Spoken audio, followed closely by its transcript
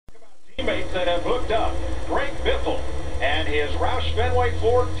Teammates that have hooked up. Greg Biffle and his Roush Fenway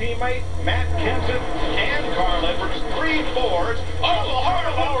Ford teammate Matt Kenseth and Carl Edwards. 3-4. Oh, hard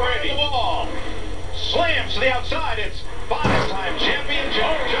already. The wall. Slams to the outside. It's five-time champion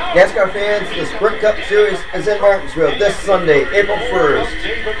Joe Jones. NASCAR fans, the Sprint Cup Series is in Martinsville this Sunday, April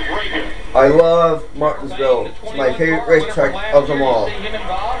 1st. I love Martinsville. It's my favorite racetrack of them all.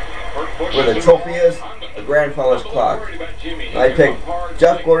 Where the trophy is, the grandfather's clock. I picked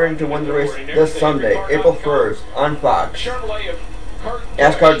Jeff Gordon to win the race this Sunday, April 1st, on Fox.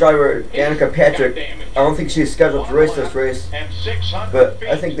 NASCAR driver Danica Patrick, I don't think she's scheduled to race this race, but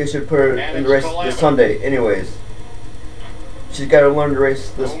I think they should put her in the race this Sunday anyways. She's got to learn to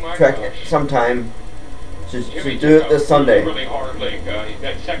race this track sometime. She should do it this Sunday.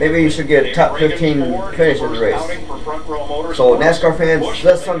 Maybe you should get a top 15 finish in the race. So NASCAR fans,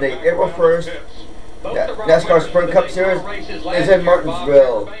 this Sunday, April 1st, NASCAR Sprint Cup Series is in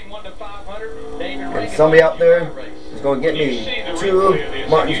Martinsville. And somebody out there is going to get me 2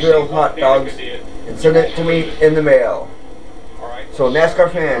 Martinsville hot dogs and send it to me in the mail. So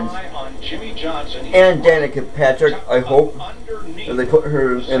NASCAR fans and Danica Patrick, I hope that they put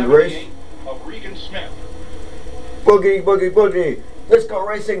her in the race. Boogity, boogity, boogity. Let's go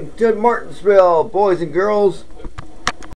racing to Martinsville, boys and girls.